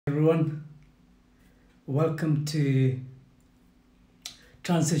Everyone, welcome to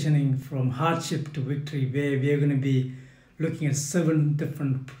transitioning from hardship to victory, where we are going to be looking at 7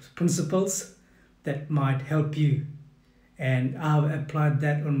 different principles that might help you, and I've applied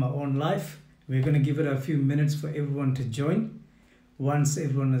that on my own life. We're going to give it a few minutes for everyone to join. Once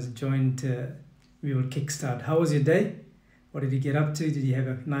everyone has joined, we will kickstart. How was your day? What did you get up to? Did you have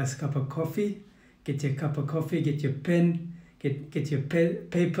a nice cup of coffee? Get your cup of coffee, get your pen, get your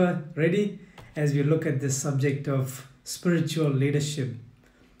paper ready as we look at this subject of spiritual leadership,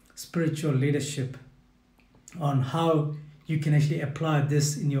 on how you can actually apply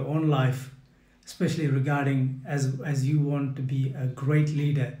this in your own life, especially regarding as you want to be a great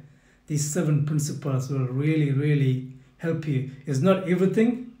leader. These 7 principles will really help you. It's not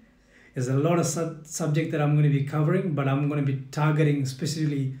everything. There's a lot of subject that I'm going to be covering, but I'm going to be targeting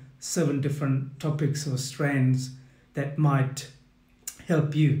especially 7 different topics or strands that might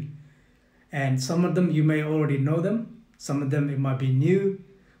help you. And some of them you may already know them, some of them it might be new,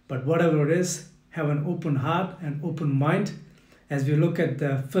 but whatever it is, have an open heart and open mind as we look at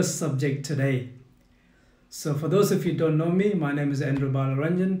the first subject today. So for those of you who don't know me, my name is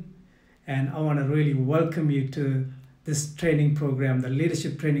Balaranjan, and I want to really welcome you to this training program, the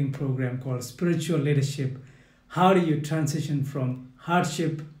leadership training program called Spiritual Leadership. How do you transition from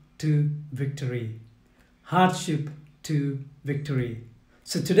hardship to victory? Hardship to victory.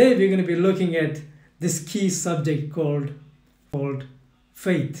 So today we're going to be looking at this key subject called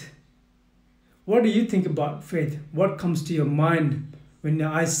faith. What do you think about faith? What comes to your mind when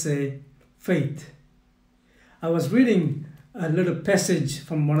I say faith? I was reading a little passage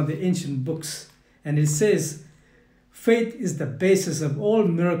from one of the ancient books, and it says, faith is the basis of all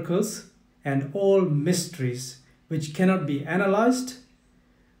miracles and all mysteries which cannot be analyzed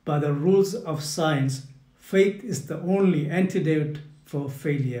by the rules of science. Faith is the only antidote for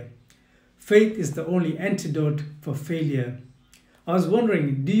failure. Faith is the only antidote for failure. I was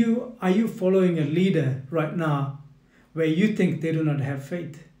wondering, are you following a leader right now where you think they do not have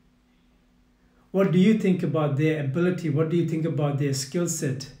faith? What do you think about their ability? What do you think about their skill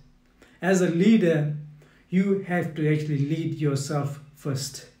set? As a leader, you have to actually lead yourself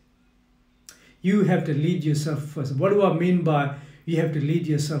first. You have to lead yourself first. What do I mean by you have to lead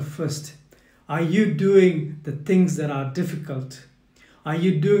yourself first? Are you doing the things that are difficult? Are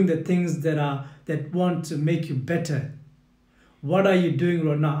you doing the things that want to make you better? What are you doing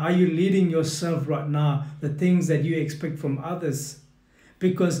right now? Are you leading yourself right now, the things that you expect from others?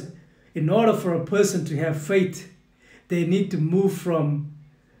 Because in order for a person to have faith, they need to move from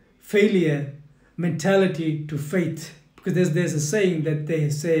failure mentality to faith. Because there's a saying that they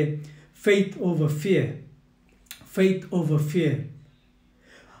say, faith over fear. Faith over fear.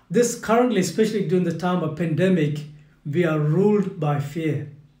 This currently, especially during the time of pandemic, we are ruled by fear.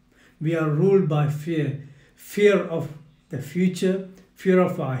 We are ruled by fear. Fear of the future, fear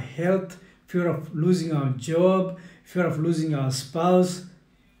of our health, fear of losing our job, fear of losing our spouse.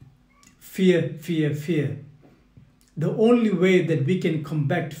 Fear. The only way that we can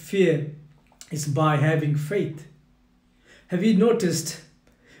combat fear is by having faith. Have you noticed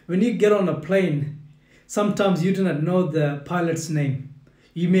when you get on a plane, sometimes you do not know the pilot's name.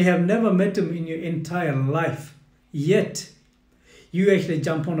 You may have never met him in your entire life, yet you actually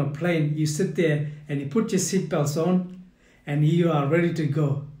jump on a plane, you sit there and you put your seatbelts on and you are ready to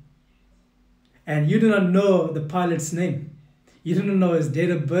go. And you do not know the pilot's name. You do not know his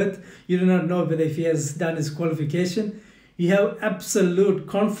date of birth. You do not know whether if he has done his qualification. You have absolute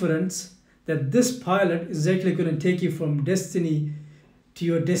confidence that this pilot is actually going to take you from destiny to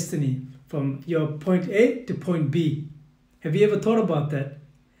your destiny, from your point A to point B. Have you ever thought about that?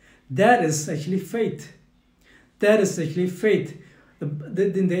 That is actually faith. That is actually faith.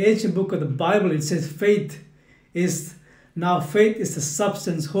 In the ancient book of the Bible, it says faith is the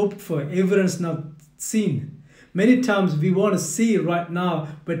substance hoped for, evidence not seen. Many times we want to see right now,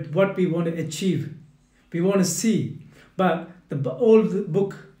 but what we want to achieve. We want to see. But in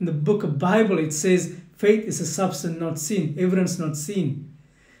the book of Bible, it says faith is a substance not seen, evidence not seen.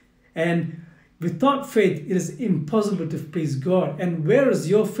 And without faith, it is impossible to please God. And where is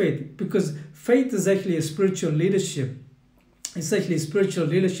your faith? Because faith is actually a spiritual leadership. It's actually spiritual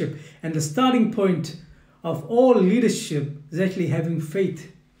leadership. And the starting point of all leadership is actually having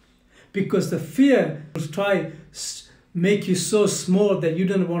faith. Because the fear will try to make you so small that you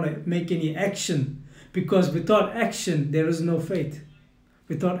don't want to make any action. Because without action, there is no faith.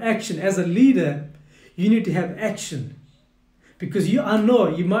 Without action, as a leader, you need to have action. Because I know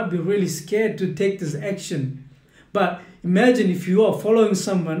you might be really scared to take this action. But imagine if you are following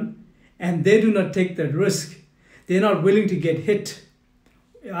someone and they do not take that risk. They're not willing to get hit.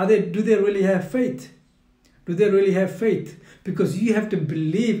 Do they really have faith? Do they really have faith? Because you have to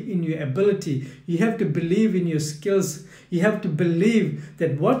believe in your ability. You have to believe in your skills. You have to believe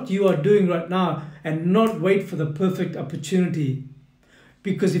that what you are doing right now and not wait for the perfect opportunity.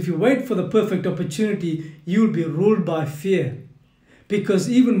 Because if you wait for the perfect opportunity, you will be ruled by fear. Because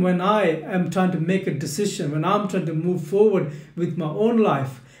even when I am trying to make a decision, when I'm trying to move forward with my own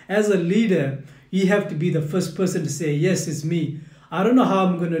life, as a leader, you have to be the first person to say, yes, it's me. I don't know how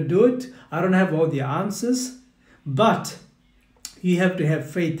I'm going to do it. I don't have all the answers, but you have to have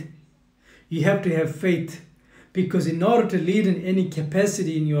faith. You have to have faith, because in order to lead in any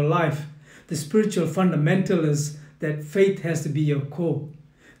capacity in your life, the spiritual fundamental is that faith has to be your core.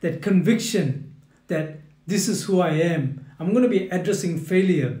 That conviction that this is who I am. I'm going to be addressing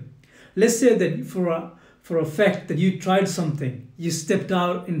failure. Let's say that for a fact that you tried something, you stepped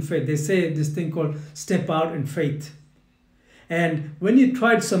out in faith. They say this thing called step out in faith. And when you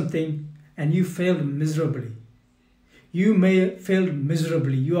tried something and you failed miserably, you may failed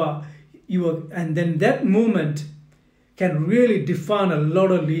miserably. And then that moment can really define a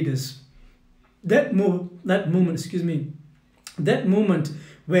lot of leaders. That moment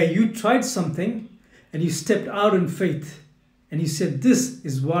where you tried something and you stepped out in faith and you said, this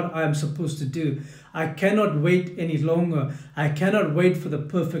is what I am supposed to do. I cannot wait any longer. I cannot wait for the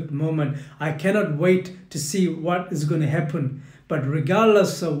perfect moment. I cannot wait to see what is going to happen. But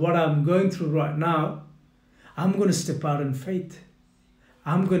regardless of what I'm going through right now, I'm going to step out in faith.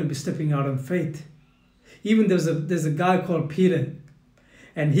 I'm going to be stepping out in faith. Even there's a guy called Peter,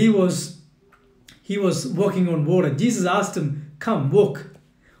 and he was walking on water. Jesus asked him, come, walk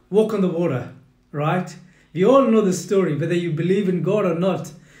on the water, right? We all know the story, whether you believe in God or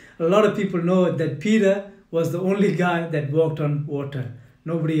not. A lot of people know that Peter was the only guy that walked on water,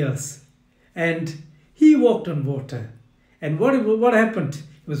 nobody else. And he walked on water. And what happened?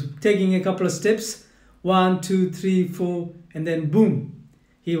 He was taking a couple of steps, 1, 2, 3, 4, and then boom,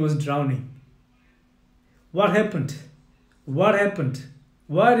 he was drowning. What happened? What happened?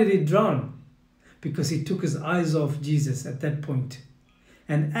 Why did he drown? Because he took his eyes off Jesus at that point.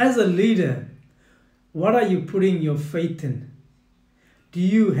 And as a leader, what are you putting your faith in? Do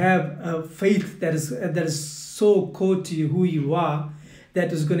you have a faith that is so core to you, who you are,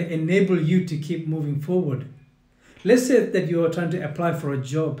 that is going to enable you to keep moving forward? Let's say that you are trying to apply for a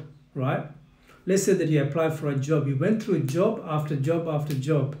job, right? Let's say that you apply for a job. You went through job after job after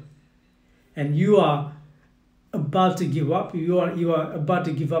job, and you are about to give up. You are about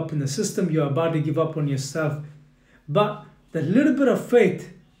to give up in the system. You are about to give up on yourself. But the little bit of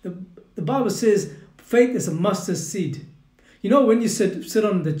faith, the Bible says faith is a mustard seed. You know, when you sit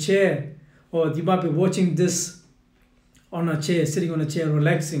on the chair, or you might be watching this on a chair, sitting on a chair,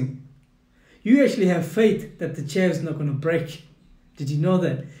 relaxing, you actually have faith that the chair is not going to break. Did you know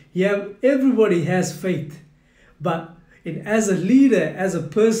that? Everybody has faith. But as a leader, as a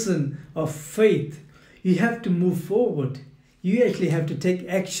person of faith, you have to move forward. You actually have to take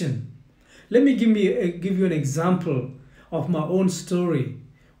action. Let me give you an example of my own story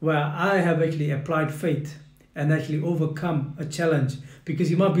where I have actually applied faith and actually overcome a challenge.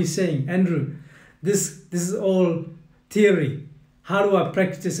 Because you might be saying, Andrew, this is all theory. How do I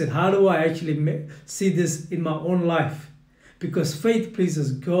practice it? How do I actually see this in my own life? Because faith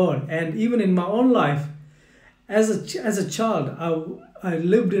pleases God. And even in my own life, as a child, I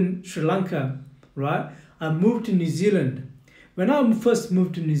lived in Sri Lanka, right? I moved to New Zealand. When I first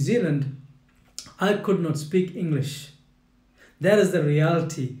moved to New Zealand, I could not speak English. That is the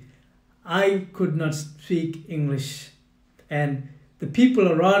reality. I could not speak English. And the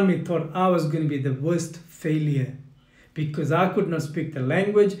people around me thought I was going to be the worst failure, because I could not speak the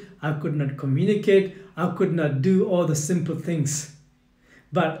language, I could not communicate, I could not do all the simple things.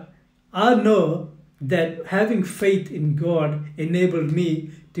 But I know that having faith in God enabled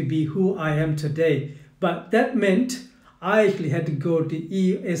me to be who I am today. But that meant I actually had to go to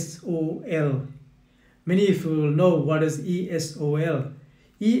ESOL. Many of you will know what is ESOL.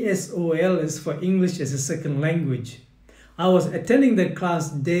 ESOL is for English as a second language. I was attending that class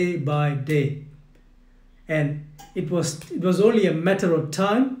day by day. And it was only a matter of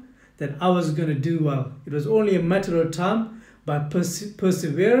time that I was going to do well. It was only a matter of time. By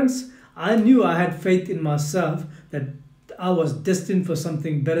perseverance, I knew I had faith in myself that I was destined for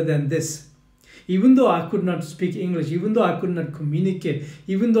something better than this. Even though I could not speak English, even though I could not communicate,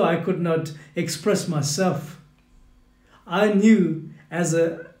 even though I could not express myself, I knew as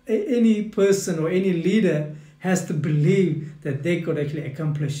any person or any leader has to believe that they could actually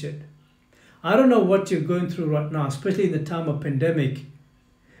accomplish it. I don't know what you're going through right now, especially in the time of pandemic,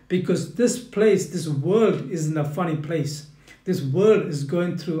 because this world is in a funny place. This world is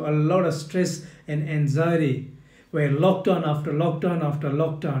going through a lot of stress and anxiety, where lockdown after lockdown after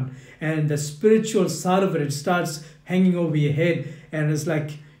lockdown, and the spiritual side of it, it starts hanging over your head, and it's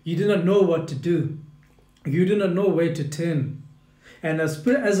like you do not know what to do. You do not know where to turn. And as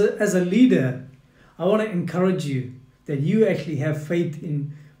a leader, I want to encourage you that you actually have faith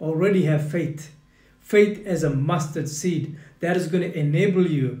already have faith. Faith as a mustard seed that is going to enable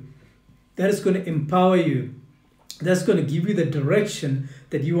you, that is going to empower you, that's going to give you the direction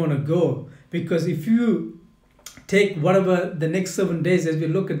that you want to go. Because if you take whatever the next 7 days, as we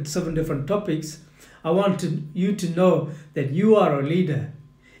look at 7 different topics, I want you to know that you are a leader.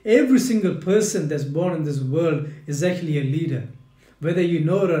 Every single person that's born in this world is actually a leader. Whether you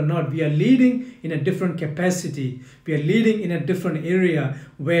know it or not, we are leading in a different capacity. We are leading in a different area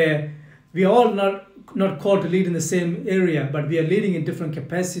where we are all not called to lead in the same area, but we are leading in different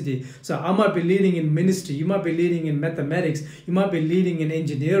capacity. So I might be leading in ministry, you might be leading in mathematics, you might be leading in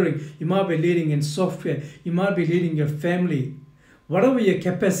engineering, you might be leading in software, you might be leading your family. Whatever your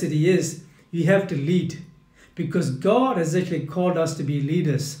capacity is, you have to lead, because God has actually called us to be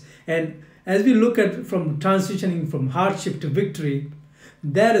leaders. And as we look at from transitioning from hardship to victory,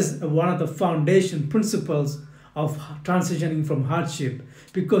 that is one of the foundation principles of transitioning from hardship.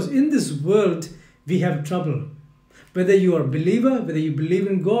 Because in this world, we have trouble. Whether you are a believer, whether you believe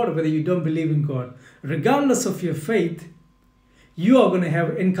in God, or whether you don't believe in God, regardless of your faith, you are going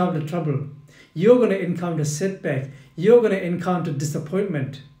to encounter trouble. You're going to encounter setback. You're going to encounter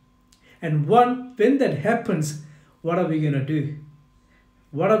disappointment. And when that happens, what are we going to do?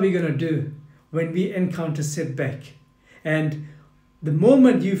 What are we going to do when we encounter setback? And the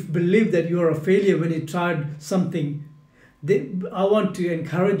moment you believe that you are a failure when you tried something, I want to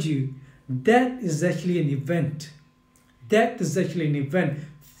encourage you, that is actually an event. That is actually an event.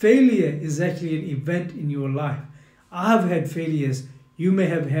 Failure is actually an event in your life. I have had failures. You may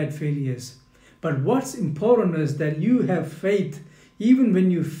have had failures. But what's important is that you have faith, even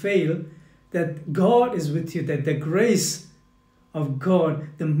when you fail, that God is with you, that the grace of God,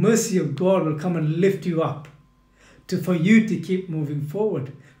 the mercy of God will come and lift you up for you to keep moving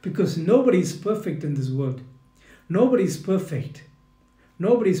forward. Because nobody is perfect in this world. Nobody is perfect.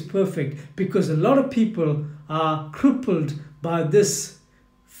 Nobody is perfect, because a lot of people are crippled by this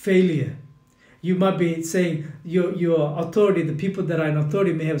failure. You might be saying your authority, the people that are in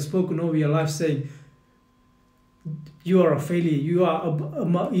authority may have spoken over your life saying, you are a failure, you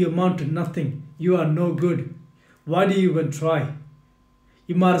amount to nothing, you are no good. Why do you even try?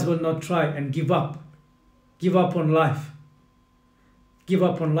 You might as well not try and give up. Give up on life. Give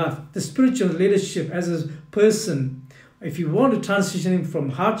up on life. The spiritual leadership as a person, if you want to transition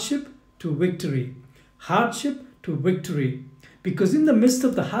from hardship to victory, because in the midst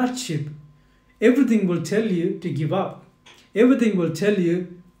of the hardship, everything will tell you to give up. Everything will tell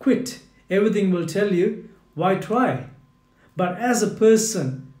you quit. Everything will tell you why try. But as a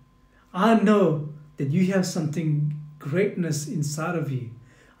person, I know that you have something greatness inside of you.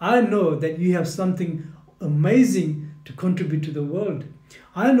 I know that you have something amazing to contribute to the world.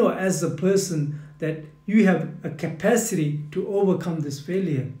 I know as a person that you have a capacity to overcome this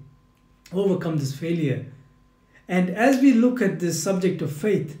failure. Overcome this failure. And as we look at this subject of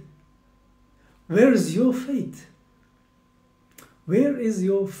faith, where is your faith? Where is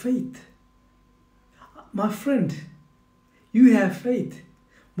your faith? My friend, you have faith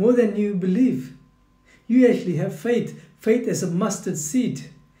more than you believe. You actually have faith. Faith as a mustard seed.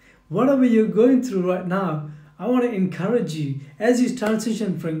 Whatever you're going through right now, I want to encourage you as you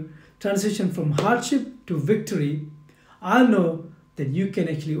transition from hardship to victory. I know that you can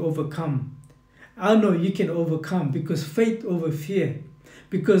actually overcome. I know you can overcome, because faith over fear.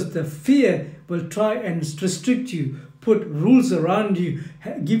 Because the fear will try and restrict you, put rules around you,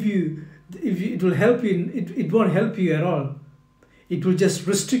 give you, it will help you, it won't help you at all. It will just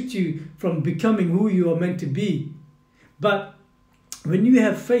restrict you from becoming who you are meant to be. But when you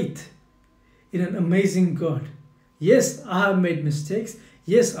have faith in an amazing God, yes, I have made mistakes.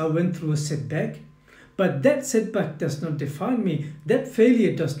 Yes, I went through a setback. But that setback does not define me. That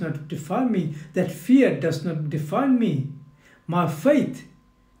failure does not define me. That fear does not define me. My faith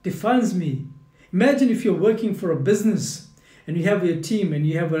defines me. Imagine if you're working for a business and you have your team and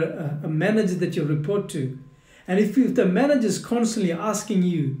you have a manager that you report to. And if the manager is constantly asking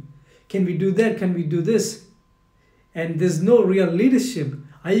you, can we do that? Can we do this? And there's no real leadership,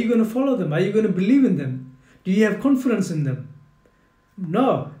 are you going to follow them? Are you going to believe in them? Do you have confidence in them?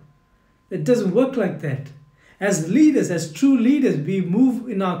 No, it doesn't work like that. As leaders, as true leaders, we move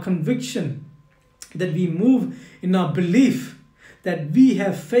in our conviction, that we move in our belief, that we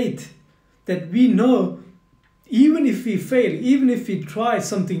have faith, that we know even if we fail, even if we try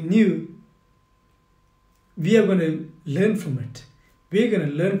something new, we are going to learn from it. We're going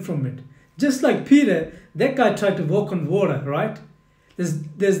to learn from it. Just like Peter, that guy tried to walk on water, right?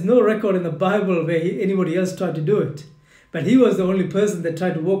 There's no record in the Bible where anybody else tried to do it. But he was the only person that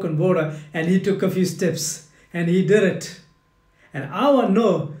tried to walk on water, and he took a few steps and he did it. And I want to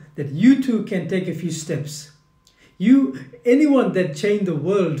know that you too can take a few steps. Anyone that changed the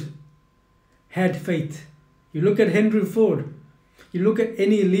world had faith. You look at Henry Ford, you look at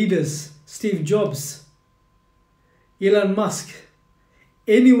any leaders, Steve Jobs, Elon Musk,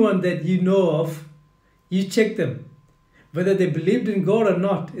 anyone that you know of, you check them. Whether they believed in God or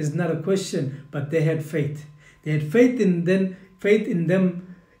not is not a question, but they had faith. They had faith in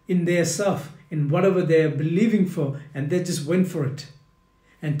them, in their self, in whatever they are believing for, and they just went for it.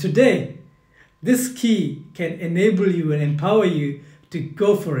 And today, this key can enable you and empower you to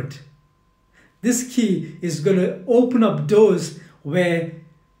go for it. This key is going to open up doors where,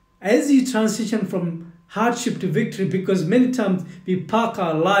 as you transition from hardship to victory, because many times we park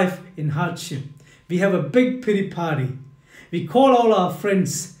our life in hardship. We have a big pity party. We call all our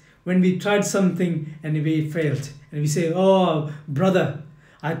friends when we tried something and we failed. And we say, oh, brother,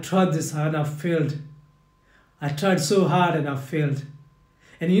 I tried this and I failed. I tried so hard and I failed.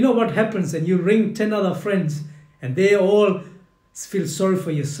 And you know what happens? And you ring 10 other friends and they all feel sorry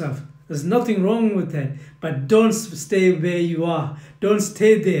for yourself. There's nothing wrong with that. But don't stay where you are. Don't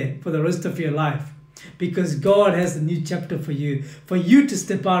stay there for the rest of your life. Because God has a new chapter for you to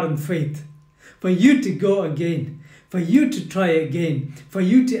step out in faith, for you to go again, for you to try again, for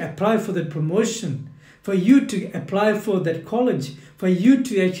you to apply for the promotion, for you to apply for that college, for you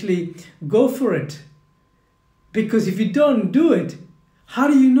to actually go for it. Because if you don't do it, how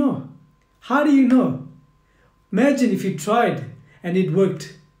do you know? How do you know? Imagine if you tried and it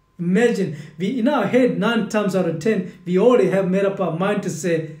worked. Imagine, in our head, 9 times out of 10, we already have made up our mind to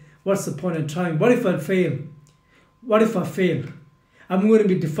say, what's the point of trying? What if I fail? What if I fail? I'm going to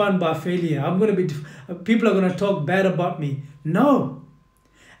be defined by failure. People are going to talk bad about me. No.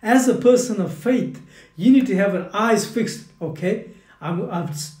 As a person of faith, you need to have an eyes fixed. Okay,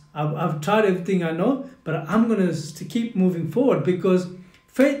 I've tried everything I know, but I'm going to keep moving forward, because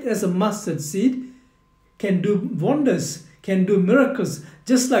faith as a mustard seed can do wonders, can do miracles.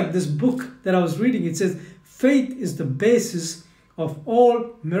 Just like this book that I was reading, it says, faith is the basis of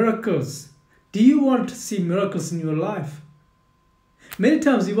all miracles. Do you want to see miracles in your life? Many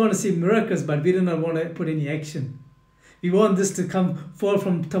times we want to see miracles, but we do not want to put any action. We want this to fall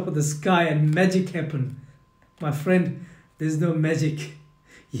from the top of the sky and magic happen. My friend, there's no magic.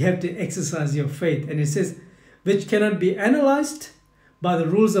 You have to exercise your faith. And it says, which cannot be analyzed by the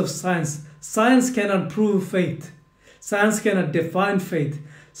rules of science. Science cannot prove faith. Science cannot define faith.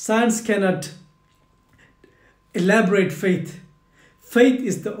 Science cannot elaborate faith. Faith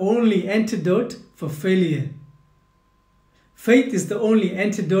is the only antidote for failure. Faith is the only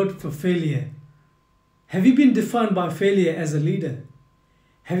antidote for failure. Have you been defined by failure as a leader?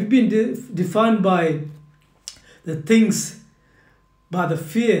 Have you been defined by the things, by the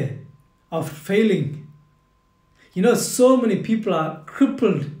fear of failing? You know, so many people are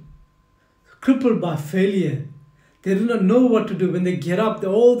crippled by failure. They do not know what to do. When they get up,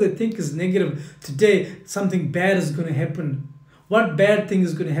 all they think is negative. Today, something bad is going to happen. What bad thing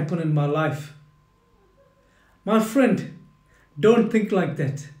is going to happen in my life? My friend, don't think like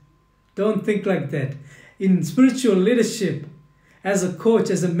that. Don't think like that. In spiritual leadership, as a coach,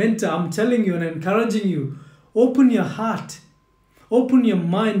 as a mentor, I'm telling you and encouraging you, open your heart, open your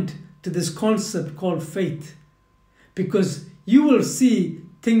mind to this concept called faith, because you will see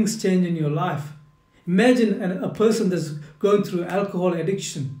things change in your life. Imagine a person that's going through alcohol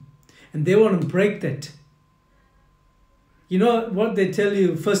addiction and they want to break that. You know what they tell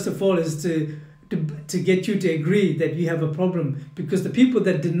you, first of all, is to get you to agree that you have a problem, because the people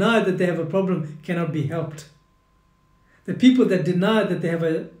that deny that they have a problem cannot be helped. The people that deny that they have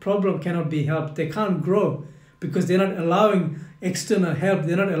a problem cannot be helped. They can't grow because they're not allowing external help.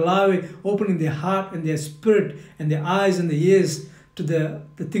 They're not opening their heart and their spirit and their eyes and their ears to the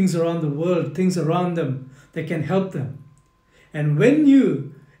things around the world, things around them that can help them. And when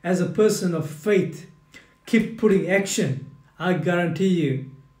you, as a person of faith, keep putting action, I guarantee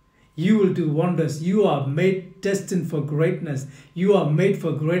you, you will do wonders. You are destined for greatness. You are made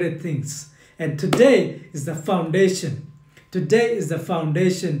for greater things. And today is the foundation. Today is the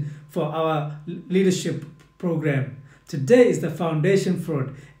foundation for our leadership program. Today is the foundation for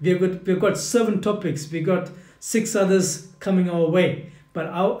it. We've got 7 topics. We got 6 others coming our way. But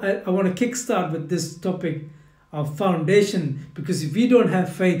I want to kickstart with this topic of foundation, because if we don't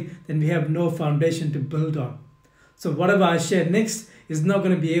have faith, then we have no foundation to build on. So whatever I share next is not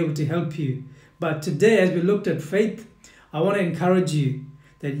going to be able to help you. But today, as we looked at faith, I want to encourage you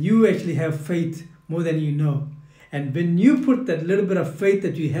that you actually have faith more than you know. And when you put that little bit of faith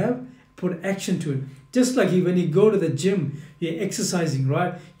that you have, put action to it. Just like when you go to the gym, you're exercising,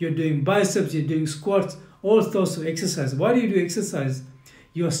 right? You're doing biceps, you're doing squats, all sorts of exercise. Why do you do exercise?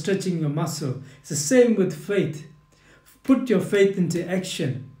 You are stretching your muscle. It's the same with faith. Put your faith into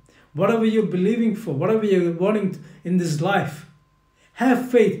action. Whatever you're believing for, whatever you're wanting in this life,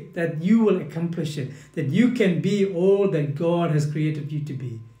 have faith that you will accomplish it, that you can be all that God has created you to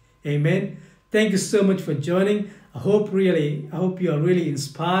be. Amen. Thank you so much for joining. I hope you are really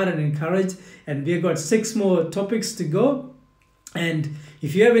inspired and encouraged. And we've got 6 more topics to go. And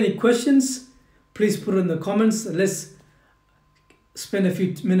if you have any questions, please put it in the comments. Let's spend a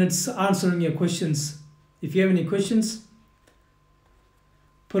few minutes answering your questions. If you have any questions,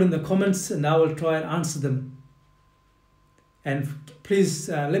 put in the comments and I will try and answer them. And please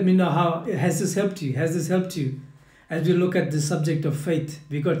let me know how has this helped you. Has this helped you as we look at the subject of faith?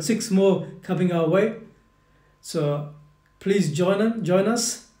 We've got 6 more coming our way. So please join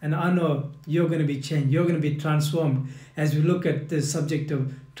us, and I know you're going to be changed. You're going to be transformed as we look at the subject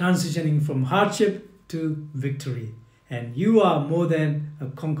of transitioning from hardship to victory. And you are more than a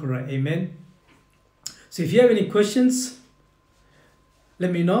conqueror. Amen. So if you have any questions,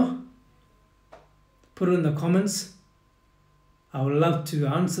 let me know. Put it in the comments. I would love to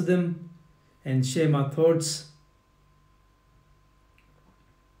answer them and share my thoughts.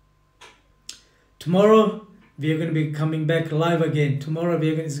 Tomorrow, we are going to be coming back live again. Tomorrow,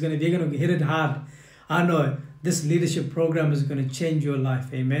 we're going to hit it hard. I know this leadership program is going to change your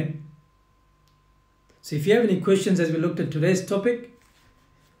life. Amen. So if you have any questions as we looked at today's topic,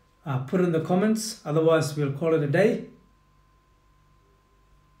 put it in the comments. Otherwise, we'll call it a day.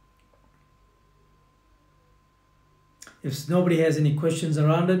 If nobody has any questions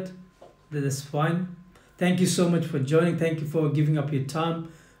around it, that's fine. Thank you so much for joining. Thank you for giving up your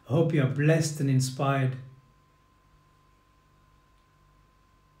time. I hope you are blessed and inspired.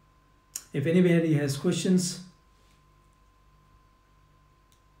 If anybody has questions,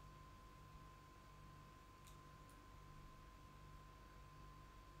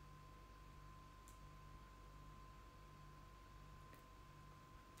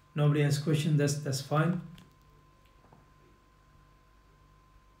 nobody has questions, that's fine.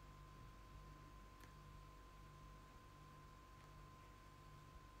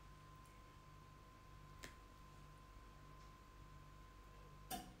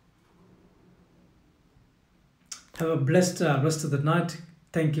 Have a blessed rest of the night.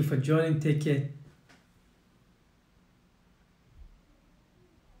 Thank you for joining. Take care.